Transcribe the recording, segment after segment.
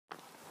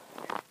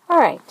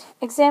right,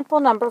 example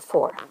number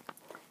 4.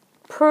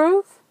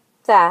 Prove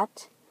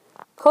that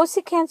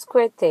cosecant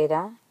squared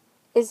theta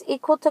is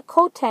equal to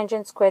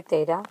cotangent squared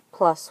theta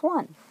plus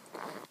 1.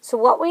 So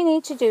what we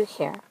need to do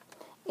here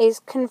is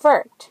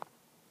convert.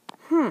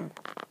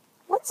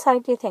 What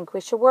side do you think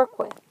we should work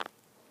with?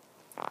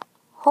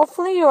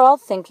 Hopefully you're all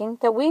thinking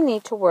that we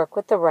need to work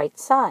with the right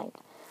side.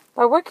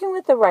 By working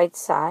with the right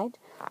side,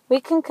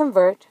 we can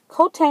convert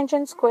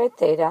cotangent squared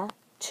theta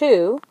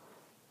to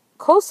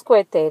cos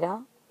squared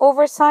theta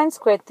over sine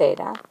squared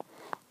theta,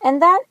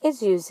 and that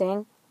is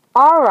using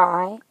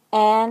Ri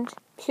and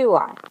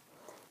Qi.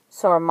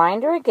 So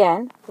reminder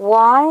again,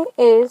 y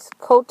is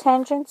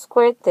cotangent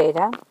squared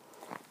theta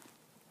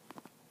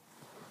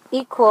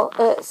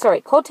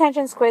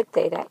cotangent squared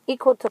theta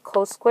equal to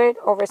cos squared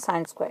over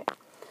sine squared.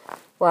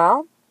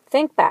 Well,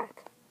 think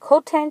back.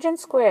 Cotangent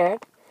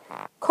squared,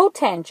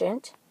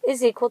 cotangent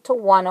is equal to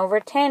 1 over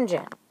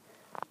tangent.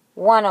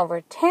 1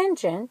 over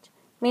tangent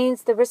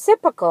means the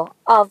reciprocal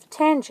of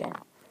tangent.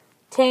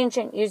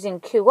 Tangent using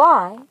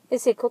Qi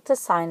is equal to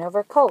sine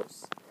over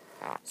cos.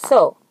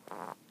 So,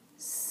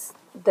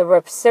 the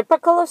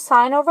reciprocal of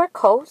sine over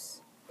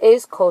cos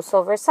is cos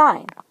over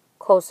sine.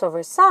 Cos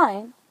over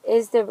sine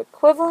is the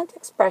equivalent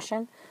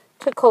expression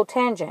to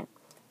cotangent.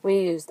 We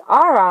used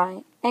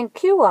Ri and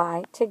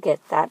Qi to get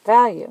that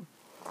value.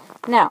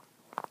 Now,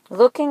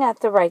 looking at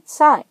the right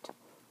side,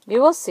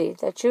 you will see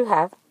that you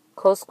have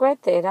cos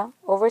squared theta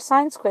over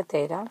sine squared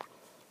theta,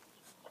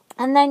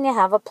 and then you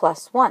have a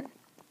plus 1.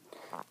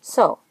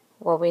 So,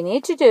 what we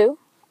need to do,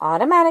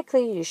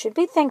 automatically you should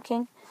be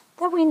thinking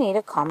that we need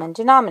a common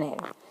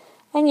denominator.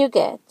 And you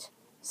get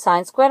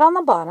sine squared on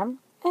the bottom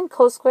and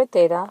cos squared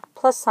theta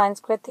plus sine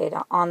squared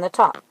theta on the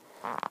top.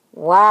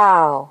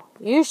 Wow,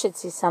 you should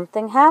see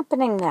something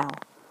happening now.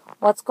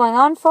 What's going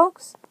on,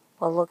 folks?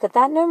 Well, look at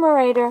that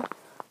numerator.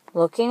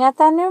 Looking at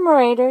that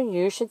numerator,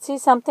 you should see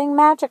something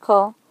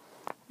magical.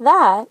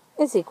 That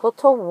is equal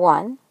to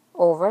 1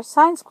 over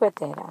sine squared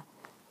theta.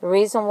 The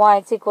reason why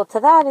it's equal to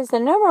that is the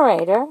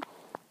numerator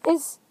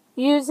is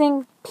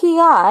using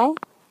pi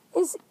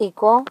is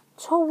equal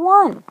to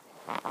 1.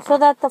 So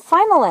that the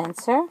final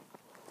answer,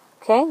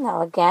 okay,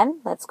 now again,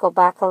 let's go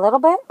back a little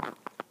bit.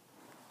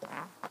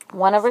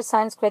 1 over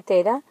sine squared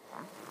theta,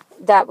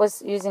 that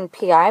was using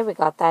pi, we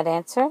got that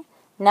answer.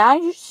 Now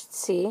you should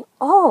see,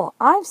 oh,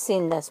 I've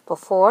seen this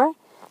before.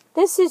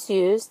 This is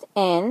used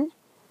in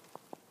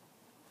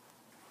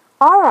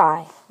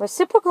Ri,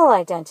 reciprocal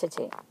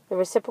identity. The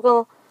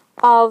reciprocal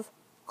of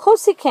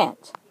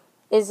cosecant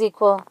is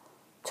equal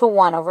to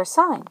 1 over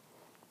sine.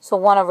 So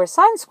 1 over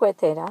sine squared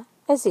theta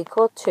is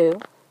equal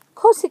to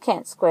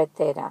cosecant squared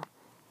theta.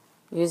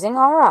 Using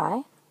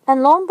Ri,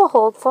 and lo and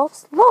behold,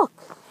 folks, look,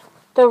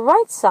 the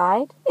right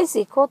side is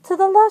equal to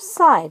the left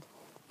side.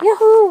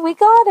 Yahoo, we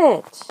got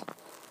it.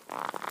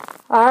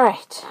 All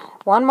right,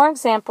 one more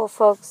example,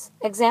 folks.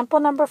 Example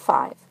number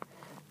 5.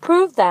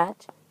 Prove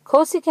that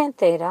cosecant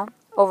theta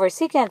over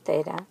secant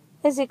theta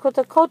is equal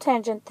to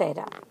cotangent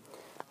theta.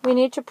 We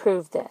need to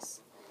prove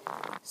this.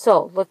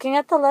 So, looking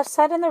at the left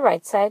side and the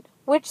right side,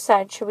 which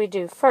side should we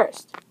do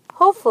first?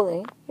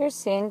 Hopefully, you're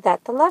seeing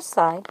that the left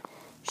side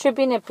should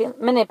be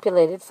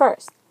manipulated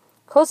first.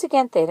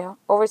 Cosecant theta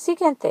over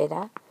secant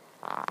theta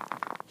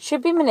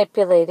should be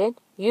manipulated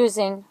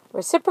using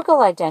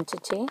reciprocal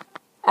identity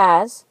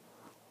as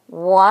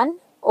 1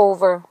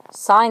 over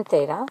sine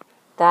theta,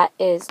 that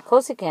is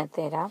cosecant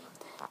theta,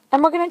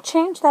 and we're going to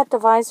change that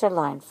divisor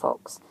line,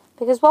 folks,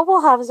 because what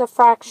we'll have is a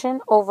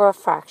fraction over a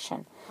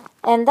fraction,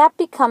 and that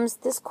becomes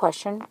this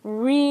question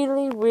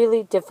really,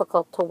 really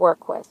difficult to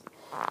work with.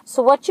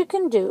 So what you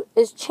can do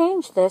is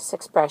change this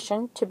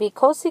expression to be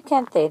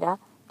cosecant theta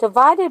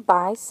divided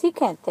by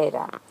secant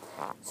theta,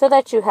 so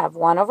that you have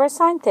 1 over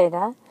sine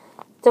theta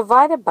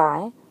divided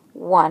by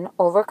 1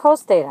 over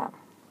cos theta.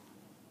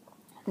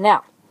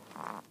 Now,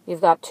 you've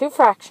got two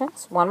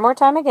fractions. One more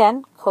time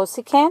again,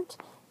 cosecant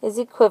is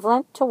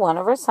equivalent to 1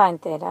 over sine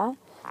theta.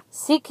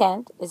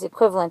 Secant is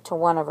equivalent to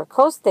 1 over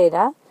cos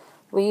theta.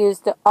 We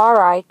used the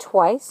Ri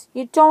twice.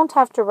 You don't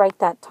have to write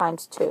that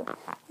times 2.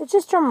 It's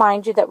just to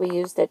remind you that we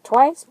used it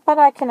twice, but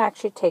I can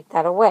actually take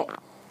that away.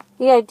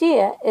 The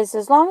idea is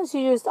as long as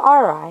you used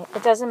Ri,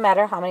 it doesn't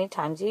matter how many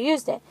times you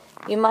used it.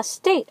 You must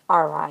state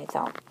Ri,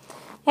 though.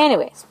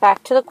 Anyways,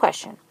 back to the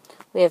question.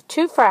 We have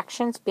two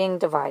fractions being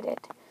divided.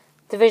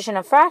 Division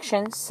of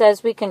fractions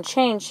says we can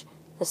change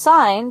the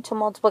sign to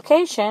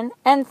multiplication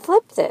and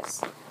flip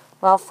this.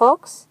 Well,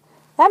 folks,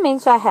 that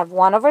means I have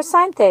 1 over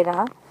sine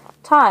theta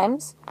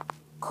times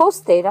cos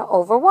theta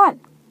over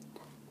 1.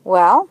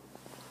 Well,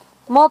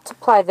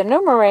 multiply the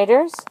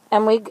numerators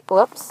and we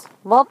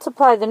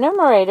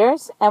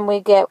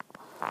get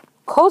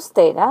cos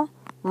theta.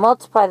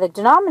 Multiply the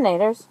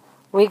denominators,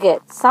 we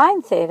get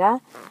sine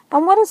theta.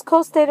 And what does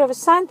cos theta over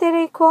sine theta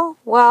equal?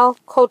 Well,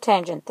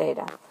 cotangent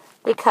theta,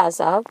 because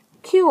of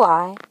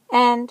Qi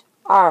and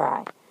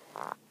Ri.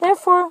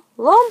 Therefore,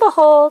 lo and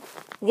behold,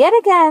 yet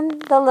again,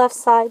 the left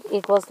side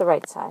equals the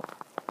right side.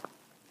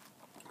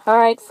 All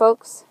right,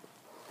 folks.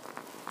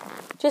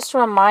 Just a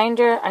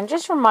reminder, I'm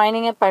just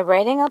reminding it by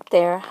writing up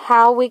there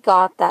how we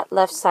got that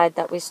left side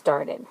that we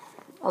started.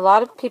 A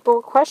lot of people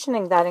were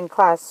questioning that in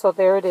class, so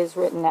there it is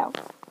written out.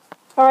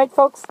 All right,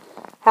 folks,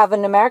 have a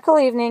numerical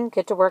evening.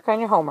 Get to work on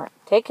your homework.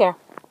 Take care.